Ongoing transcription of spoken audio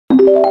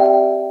Hey,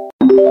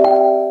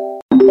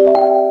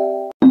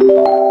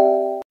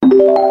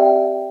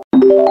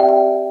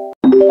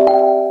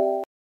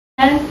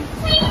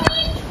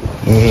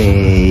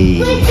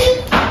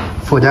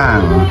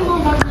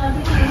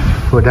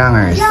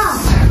 Dangars.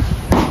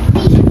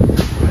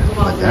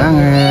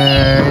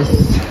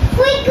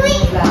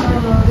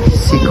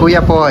 Si Kuya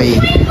Poy.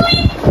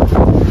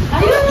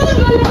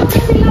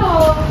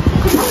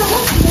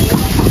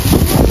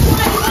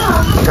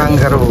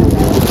 Kangaroo.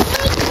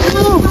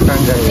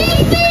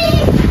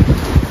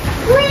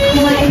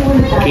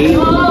 Okay.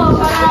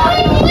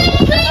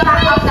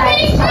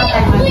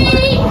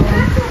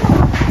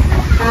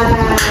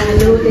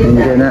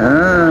 Nandiyan na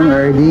ang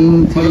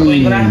Arding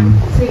team.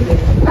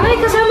 Ay,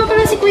 kasama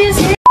pala si Kuya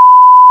Celine.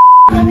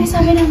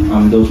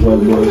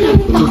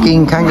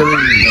 Cooking kangaroo.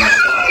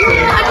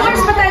 Ano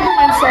oras pa tayo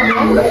duman? 7?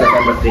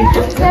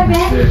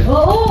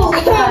 Oo.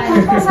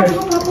 Sabi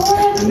ko nga po.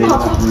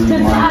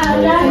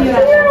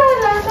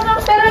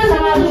 Pero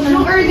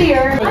nung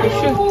earlier.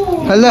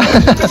 Hala.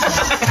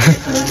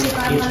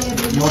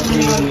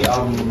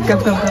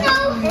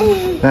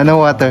 No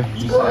water.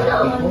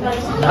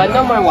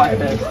 No more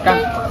water.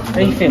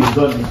 Refill.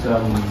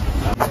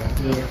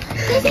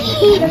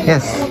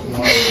 Yes.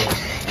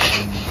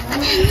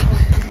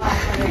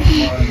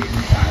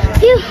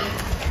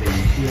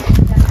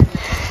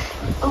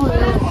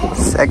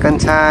 Second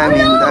time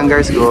in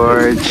Dangars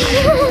Gorge.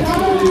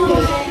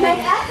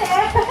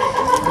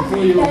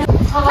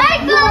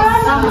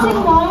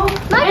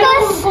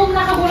 Marcos! Kung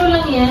nakagulo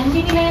lang yan,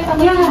 hindi nila yan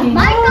tamayin.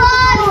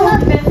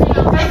 Marcos!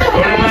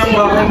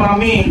 Nung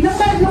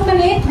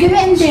maliit,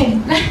 ganyan din.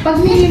 Pag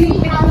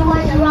nililipit ang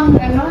mga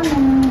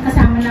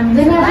kasama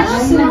namin.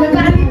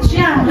 Nagagalit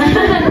siya.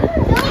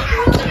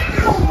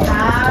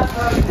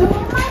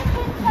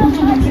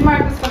 Si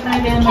Marcos pa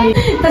talaga yan maliit.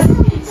 Tapos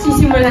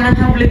sisimulan ang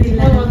hablatin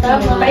lang.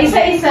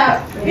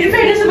 Paisa-isa. In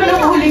fairness naman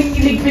ang huling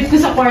iligpit ko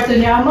sa kwarto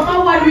niya. Mga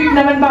 1 week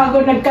naman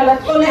bago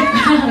nagkalat ulit.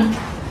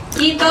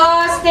 Tito,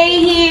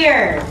 stay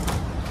here.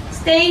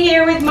 Stay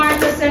here with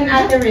Marcos and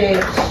Ate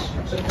Rich.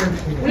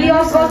 We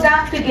all go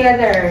back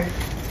together.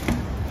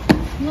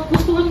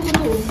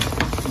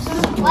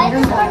 Why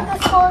does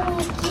Marcos call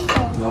me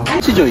Tito?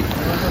 Si Joy.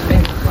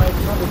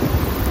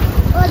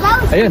 Oh, that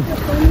was Ayun.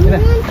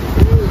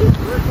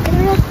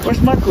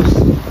 Where's Marcos?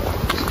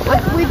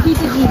 What would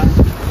Tito do?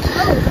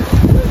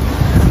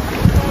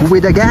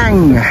 With the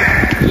gang.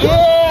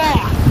 Yeah!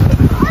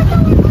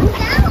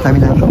 Dami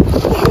na ito.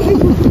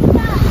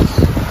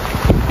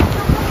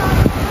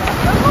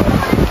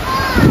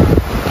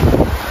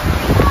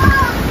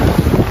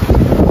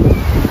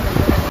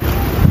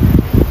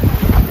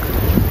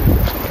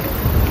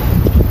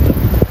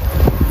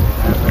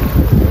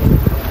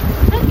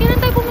 Kailan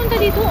tayo pumunta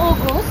dito?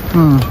 August?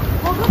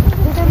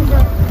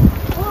 December.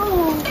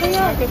 Oo,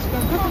 kaya.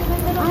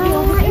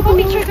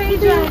 Ipapicture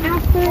kayo dyan.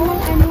 After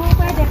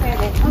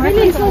pwede.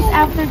 This was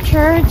after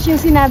church,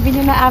 yung sinabi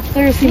niyo na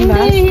after simba.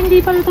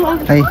 Hindi pala ito.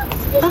 Ay.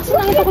 Kasi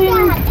nakita ko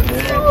yung...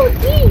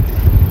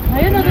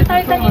 Ayun, nandun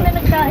tayo kanina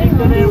nagkain.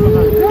 Kayo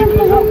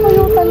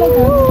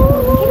talaga.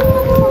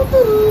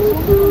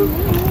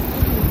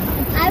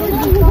 I would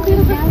be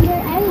going down there.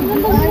 I would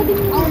be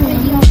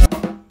already.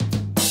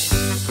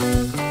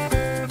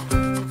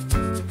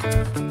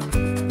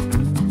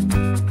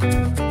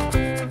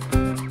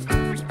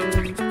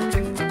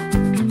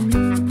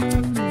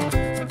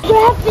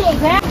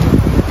 Graphic!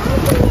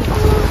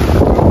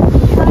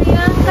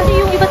 Sayang, kasi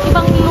yung iba't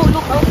ibang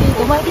look out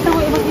dito. Makikita mo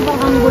iba't ibang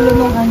angulo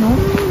ng ano.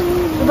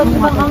 Iba't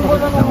ibang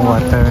angulo ng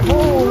water.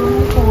 Oo,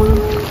 cool.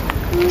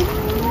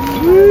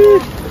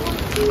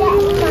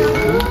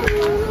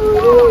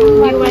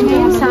 Hindi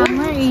yung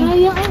summer eh.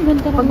 Sayang, ang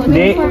ganda ng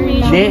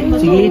Hindi.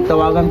 Sige,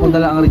 tawagan ko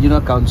na lang ang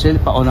regional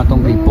council. Pauna tong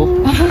gripo.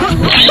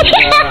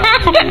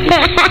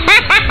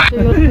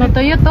 Tuyot na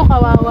tuyot to,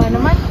 kawawa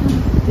naman.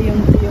 Tuyot!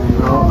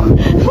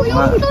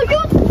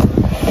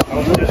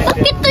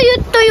 Bakit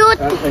tuyot? Tuyot.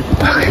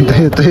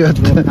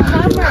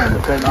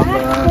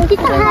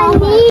 Tita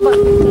Honey!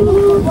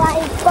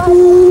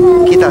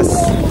 Kitas,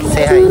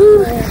 say hi.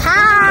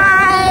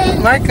 Hi!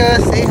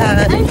 Marcos, say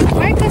hi.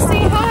 Marcos,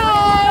 say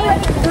hi!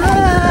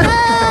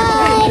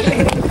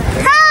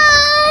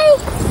 Hi!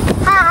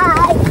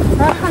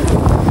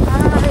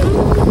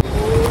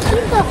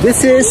 This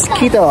is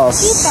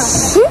Kitos.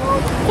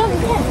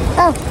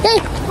 Oh,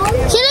 hey!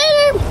 See you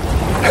later!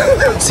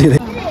 See you later.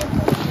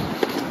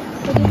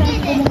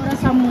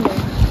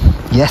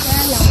 Yes.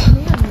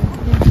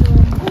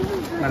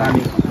 Marami.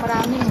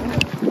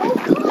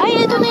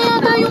 Ay, ito na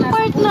yata yung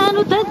part na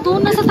ano, Dad,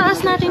 doon nasa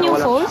taas natin yung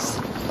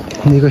falls.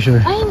 Hindi ko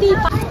sure. Ay, hindi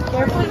pa.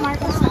 Careful,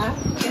 Marcos, ha?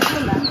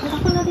 Careful, ha?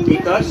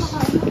 Titos?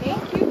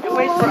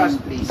 Wait for us,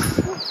 please.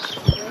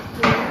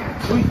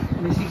 Uy,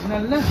 may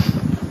signal na.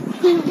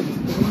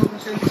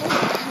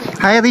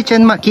 Hi, Rich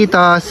and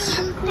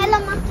Kitos. Hello,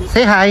 Maki.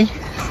 Say hi.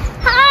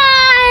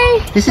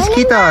 Hi! This is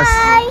Kitos.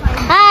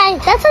 Hi!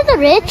 That's not the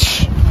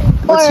rich.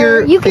 What's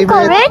your you can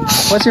call favorite?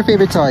 rich? What's your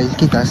favorite toy,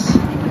 Kitos?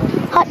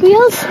 Hot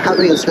Wheels? Hot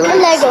Wheels.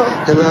 Lego.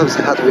 He loves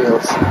Hot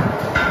Wheels.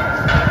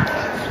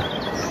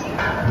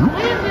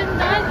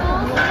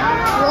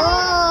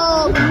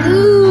 Whoa,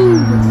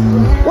 dude.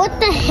 What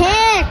the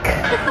heck?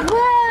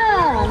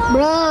 Wow.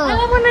 Bro.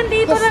 Alam mo,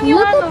 nandito lang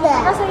yung ano.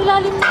 Nasa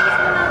ilalim na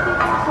mismo natin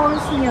yung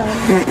falls niya.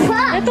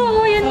 Ito,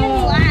 yan.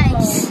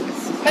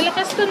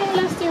 Malakas to nung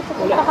last year.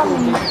 Pupunta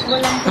kami.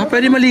 Ah,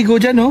 pwede maligo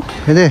dyan, oh.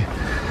 Pwede.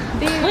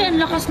 Ay, ang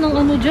lakas ng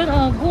ano dyan,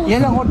 ago.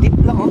 Yan lang, oh. Deep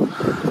lang, oh.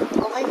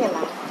 Okay ka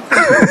lang.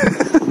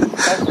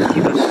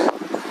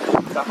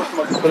 Tapos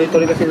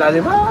magtuloy-tuloy kasi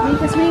lalim. May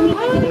kasi may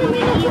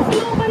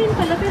nililigo pa rin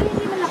pala, pero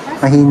hindi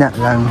malakas. Mahina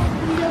lang.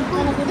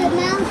 The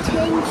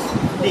mountains.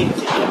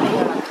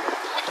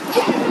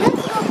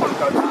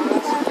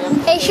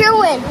 Hey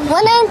Sherwin,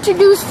 wanna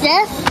introduce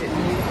Seth?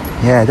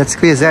 Yeah, that's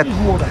Quizette.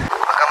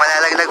 Baka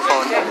malalaglag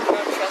phone.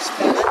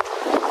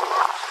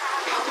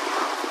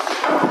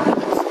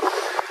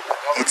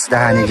 It's the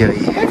honey joy.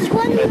 There's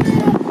one up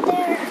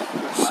there.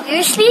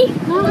 Seriously?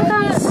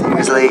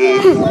 Seriously.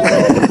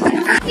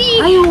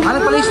 Ano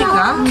pala yung stick,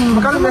 ha?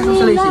 Magkano meron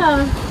sa lasik?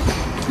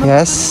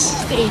 Yes.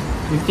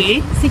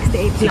 58?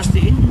 68.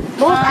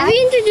 68? Have you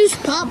introduced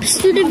Pops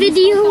to the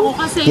video?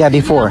 Yeah,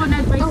 before. Ako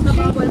na-advise na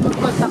bawal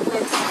mag-contact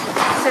lens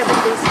 7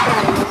 days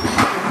prior.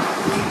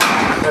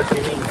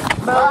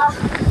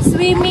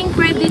 Swimming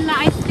pwede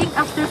na, I think,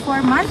 after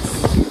 4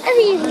 months.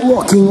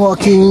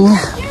 Walking.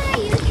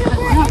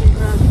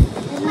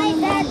 My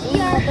dad,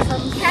 your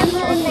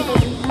cameraman.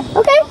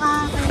 Okay.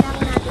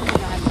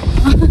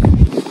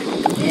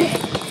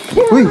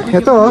 Uy,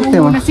 ito oh.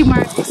 Tingnan mo. Na si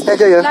Marcus.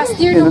 Ito yun. Last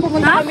year nung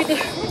pumunta kami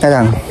dito. Ito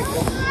lang.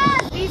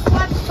 Please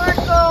watch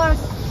Marcos.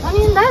 Ano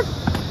yun, Dad?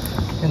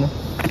 Ano?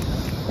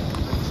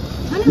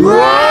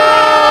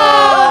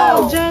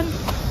 Wow! Diyan.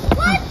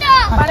 What the?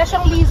 Para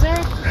siyang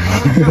lizard.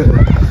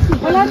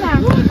 Wala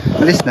na.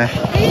 Alis na.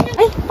 Ay,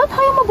 ba't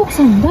kaya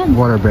mabuksan doon?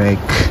 Water break.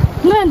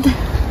 Land.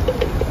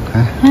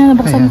 Ha? Ay,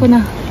 nabuksan ko na.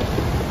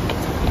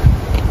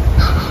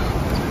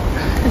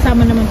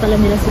 Kasama naman pala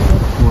nila si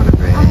Bob. Water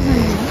break.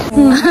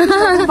 Ayun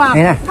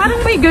na.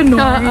 Parang may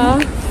gano'n.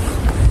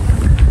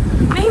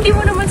 Na hindi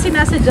mo naman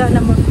sinasadya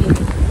na ma-feel.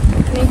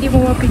 Na hindi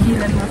mo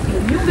mapigilan ma-feel.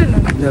 Yung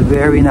gano'n. The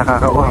very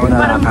nakakauhaw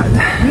na lakad.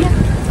 Yeah,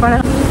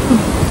 parang...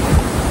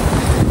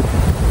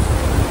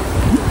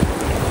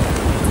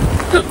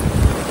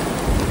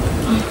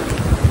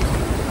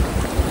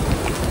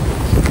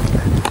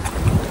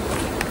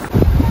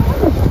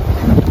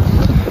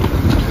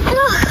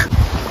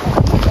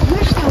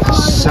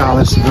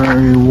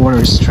 Salisbury Water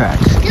Track.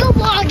 Still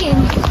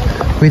vlogging.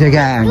 With a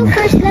gang.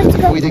 First, let's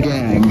go. With a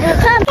gang.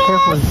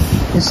 Careful.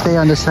 You stay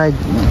on the side.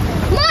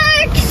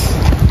 Marks!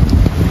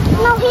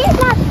 No, he's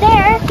not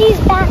there. He's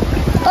back.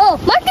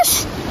 Oh,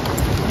 Marcus!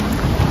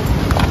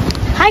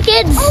 Hi,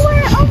 kids. Oh,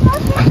 we're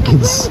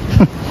Kids.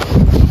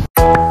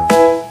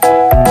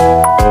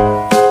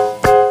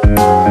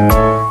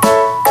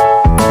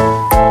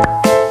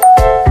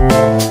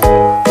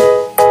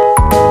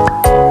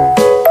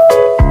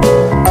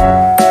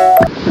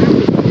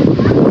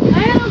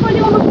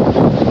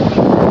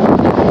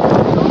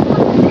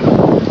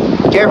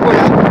 Careful,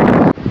 ha?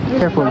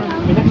 Careful.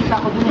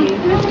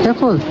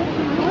 Careful.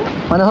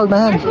 Wanna hold my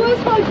hand? Always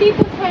hold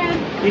people's hand.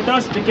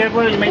 Titos, be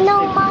careful. You might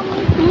No,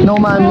 mommy. No,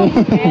 mommy.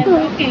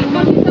 Okay,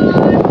 Titos.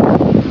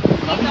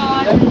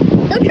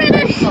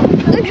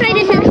 Don't try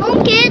this at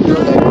home, kids.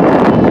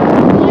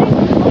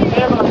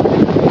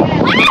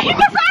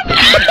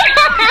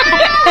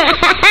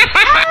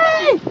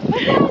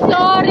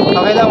 Sorry.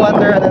 Okay lang,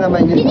 Wonder. Ano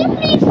naman yun? Can you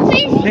please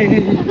face? Can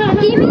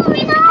you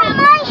please hold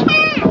my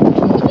hand?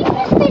 Can you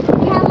please face the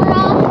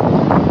camera?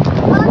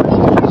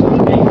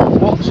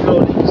 walk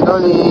slowly.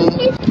 Slowly.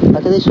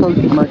 At least hold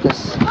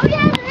Marcus. Oh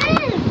yeah,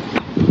 there is.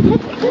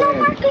 No,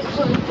 Marcus.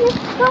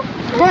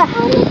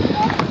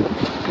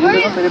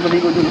 Pwede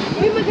maligo dun.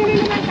 Uy, madali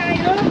naman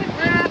tayo.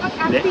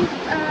 Mag-active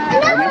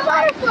Another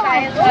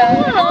waterfall.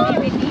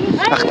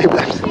 Active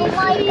life. Oh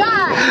my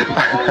god.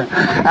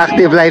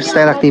 Active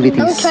lifestyle Don't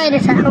activities. try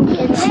this at home,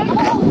 kids.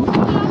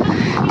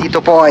 Tito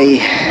Poy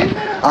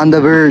on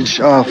the verge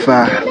of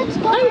Let's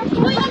go.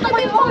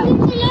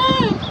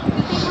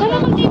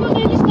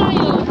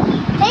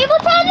 Table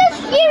tennis?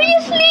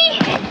 Seriously?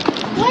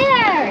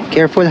 Where?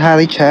 careful,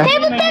 Harich, ha?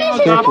 Table tennis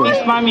is Careful.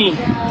 Yes, mommy.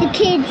 the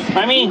kids.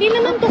 Mommy. Hindi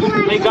naman to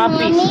May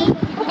guppies.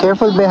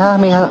 Careful, be, ha?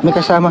 May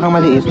kasama kang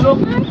maliit.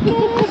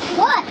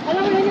 What?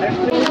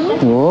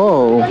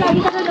 Whoa.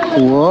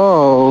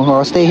 Whoa.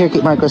 Oh, stay here,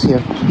 Marcos,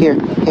 here. Here.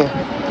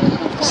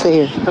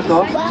 Stay here.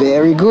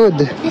 Very good.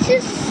 This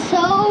is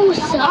so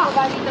soft.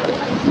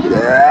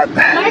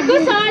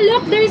 Marcos,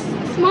 look, there's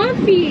small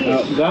fish.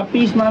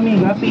 Guppies, mommy.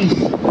 Guppies.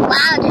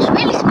 Wow, there's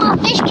really small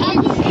fish,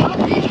 kids.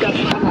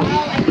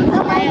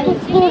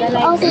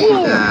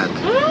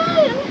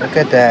 Look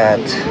at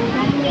that.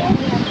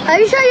 Are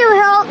you sure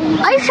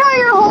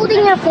you're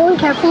holding your phone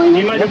carefully?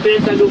 Hindi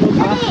ma-depend sa lubog,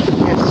 ha?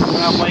 Yes.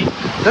 Mga boy.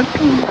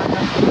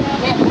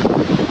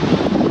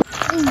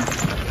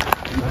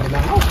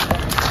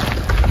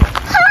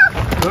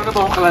 Meron na ba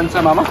akong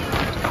kalansa, mama?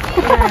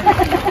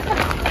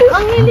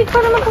 Ang hilig pa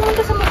naman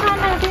pumunta sa mukha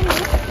natin.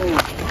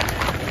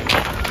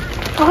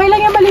 Okay lang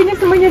yan, malinis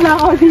naman yung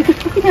lakaw dito.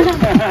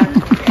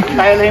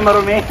 Tayo lang yung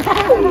marumi.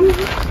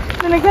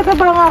 Nung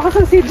nagtatrabaho nga ako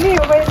sa Sydney,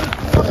 may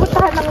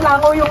napuntahan ng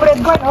langaw yung red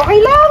one. Okay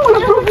lang,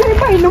 walang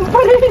problema, inom pa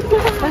rin.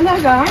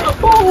 Talaga?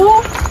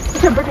 Oo.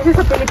 Siyempre kasi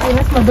sa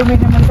Pilipinas, madumi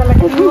naman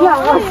talaga yung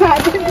langaw sa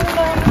atin.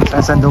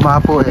 Saan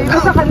dumapo eh. Dito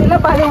sa kanila,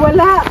 bali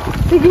wala.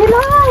 Sige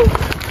lang.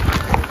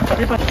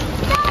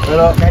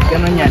 Pero kahit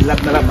ganun yan, love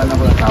na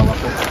ako ng tawa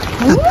ko.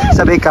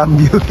 Sabay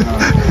cambio.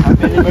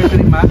 Happy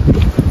anniversary, ma.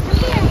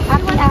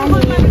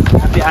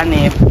 Happy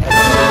anip.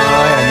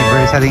 Oh,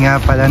 anniversary nga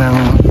pala ng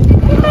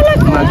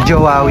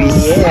mag-jowawis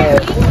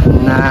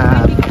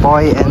na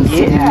Poy and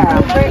Celine.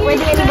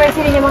 Wedding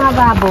anniversary ng mga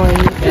baboy.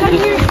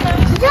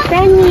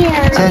 10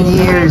 years. 10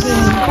 years.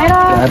 Pero,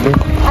 Grabe.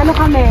 ano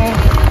kami,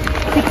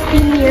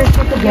 16 years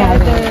na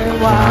together.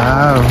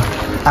 Wow.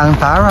 Ang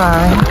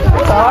taray.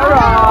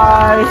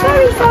 Alright!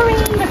 Sorry.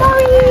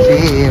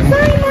 Jim.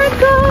 Sorry,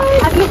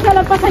 Marcos. At least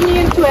nalampasan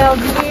niyo yung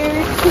 12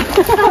 years.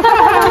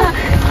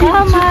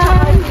 Tama.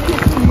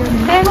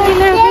 10,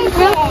 11,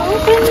 12,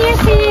 10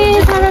 years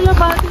is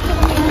nalalabatin sa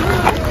kanya.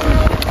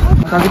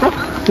 Sabi ko?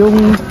 Yung...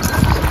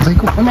 Ay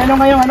ko. Ano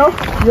ngayong ano?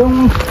 Yung...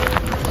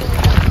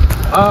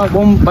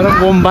 parang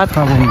bombat.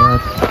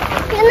 Bombat.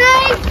 Can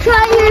I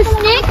try your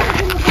stick?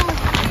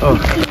 Oh.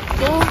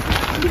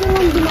 Hindi ko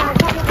lang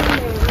binasa.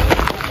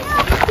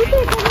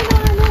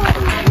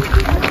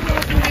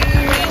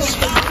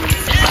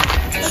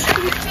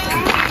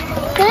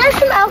 Can I have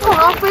some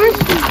alcohol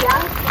first?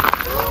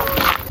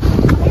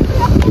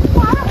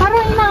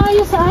 Parang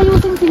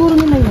ayusin siguro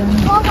nila yun.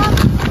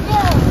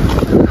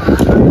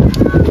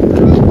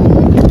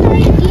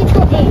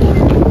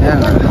 Ayan.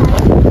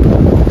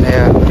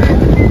 Ayan.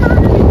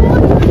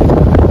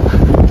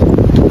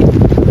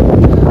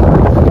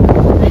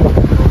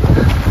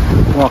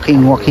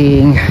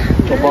 Walking.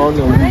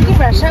 Ready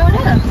for a show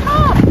na.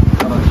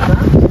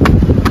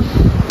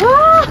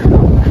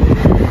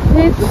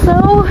 It's so...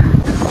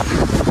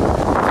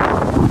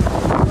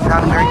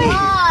 Dangar E.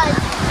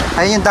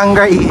 Ayun yung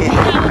Dangar E.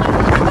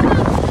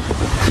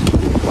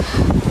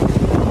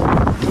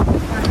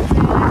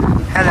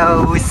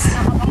 Hello.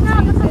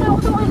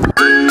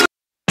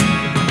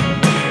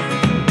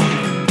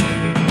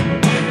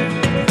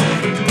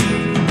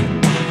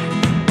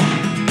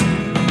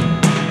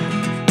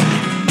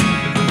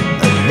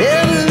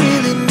 Never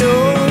really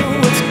know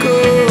what's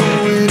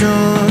going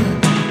on.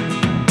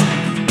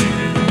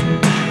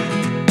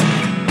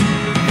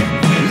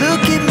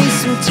 Look at me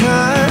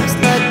sometimes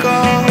like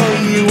all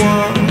you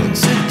want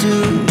to do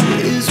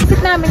is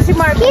Isip namin si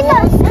Marcos.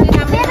 Hindi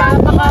namin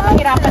baka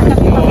mahirapan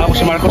kami. Wala ako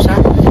si Marcos, ha?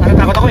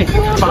 Nakatakot ako eh.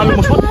 Baka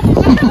lumusot.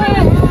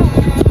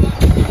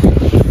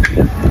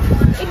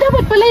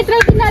 Dapat pala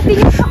i-try din natin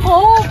yung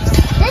sakop.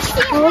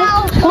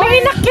 May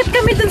inakyat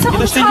kami dun sa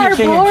Coast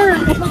Harbor.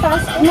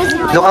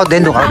 Look out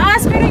din, look out.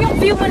 Taas, pero yung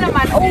view mo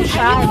naman,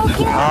 ocean.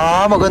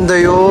 Maganda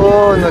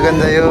yun.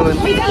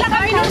 May dala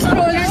kami ng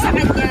stroller sa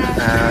kanya.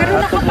 Pero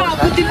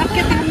nakapagod din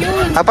akyatin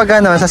yun. Kapag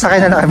ano, sasakay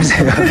na lang kami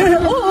sa'yo.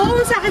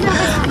 Oo, sa akin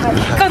nakasakay.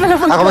 Ikaw na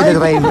naman. Ako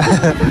mag-drive.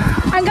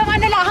 Hanggang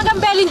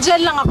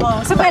Bellingham lang ako.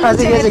 Sa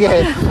Bellingham. Sige.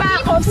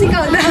 Back off,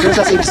 ikaw na. Doon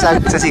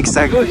sa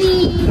zigzag.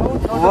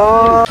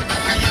 Wow.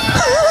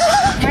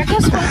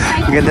 Marcos,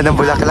 Ang ganda ng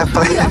bulaklak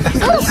pa.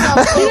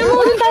 hindi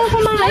mo din tayo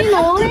kumain,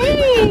 no?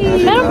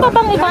 Meron pa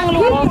bang ibang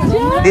lugar?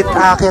 Dito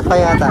akit pa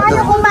yata.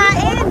 Doon.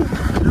 Kumain.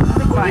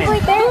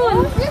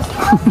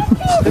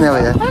 Ano ba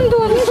yan?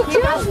 Andun,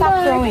 stop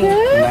throwing.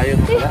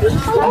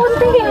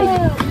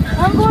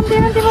 Ang konti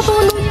nang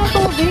tinutulong yung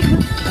tubig.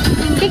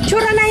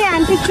 Picture na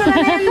yan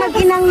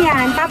mag-inang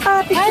yan.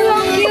 Papa,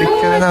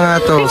 Picture na nga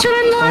to.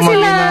 Picturean mo Ang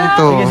sila. mag-inang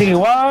to. Sige,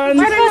 one.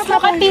 Marcos,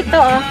 look dito,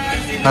 oh.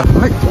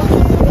 Ay,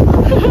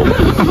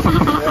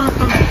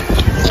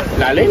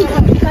 Lalim.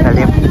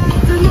 lalim.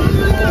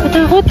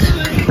 Matakot.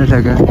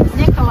 Talaga.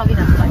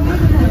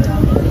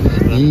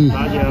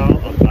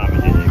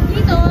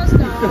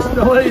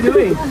 What are you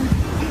doing?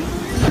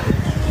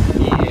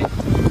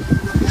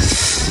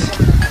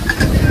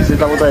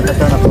 Sita ko tayo,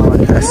 kasi anak naman.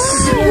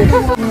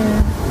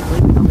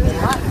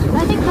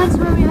 I think that's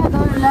where we had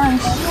our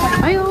lunch.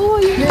 Ay, oo,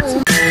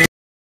 yun.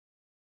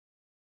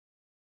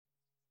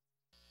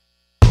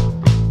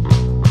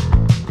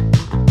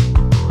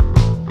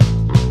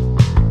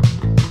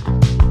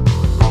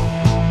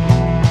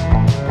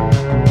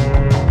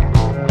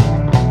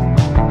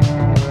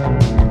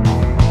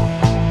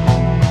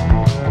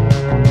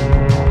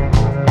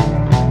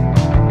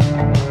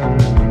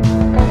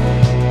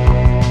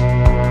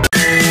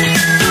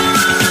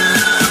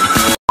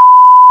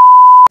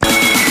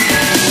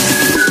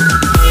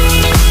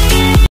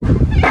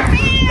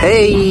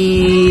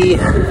 Hey!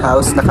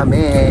 House na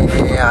kami.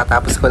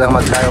 Tapos ko lang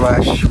mag-car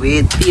wash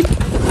with Pip.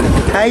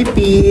 Hi,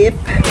 Pip!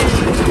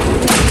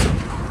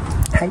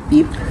 Hi,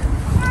 Pip!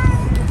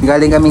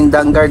 Galing kaming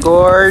Dangar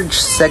Gorge.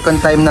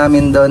 Second time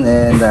namin doon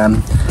and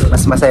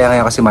mas masaya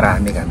ngayon kasi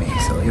marami kami.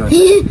 So, yun.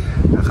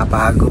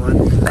 Nakapagod.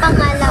 Ang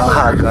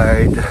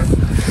haggard.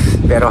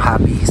 Pero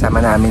happy. Sama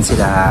namin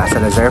sila sa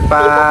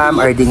Lazarpam,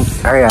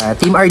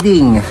 Team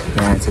Arding.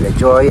 Yan, sila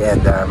Joy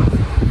and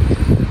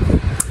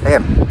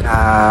Ayan,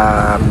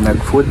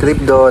 nag-food trip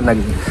doon,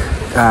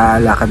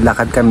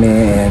 lakad-lakad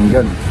kami, and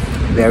yun,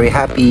 very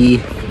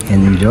happy,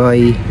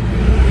 enjoy.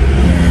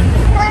 Ayan.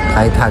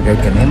 Kahit haggard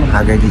kami,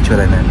 haggard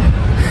itsura namin.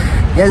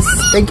 Yes,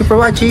 thank you for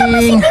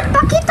watching.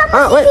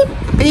 Oh, wait,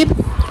 Pip.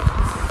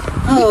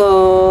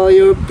 Oh,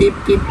 you're Pip,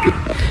 Pip, Pip.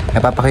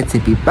 Napapakit si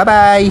Pip.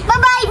 Bye-bye.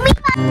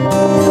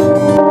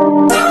 Bye-bye.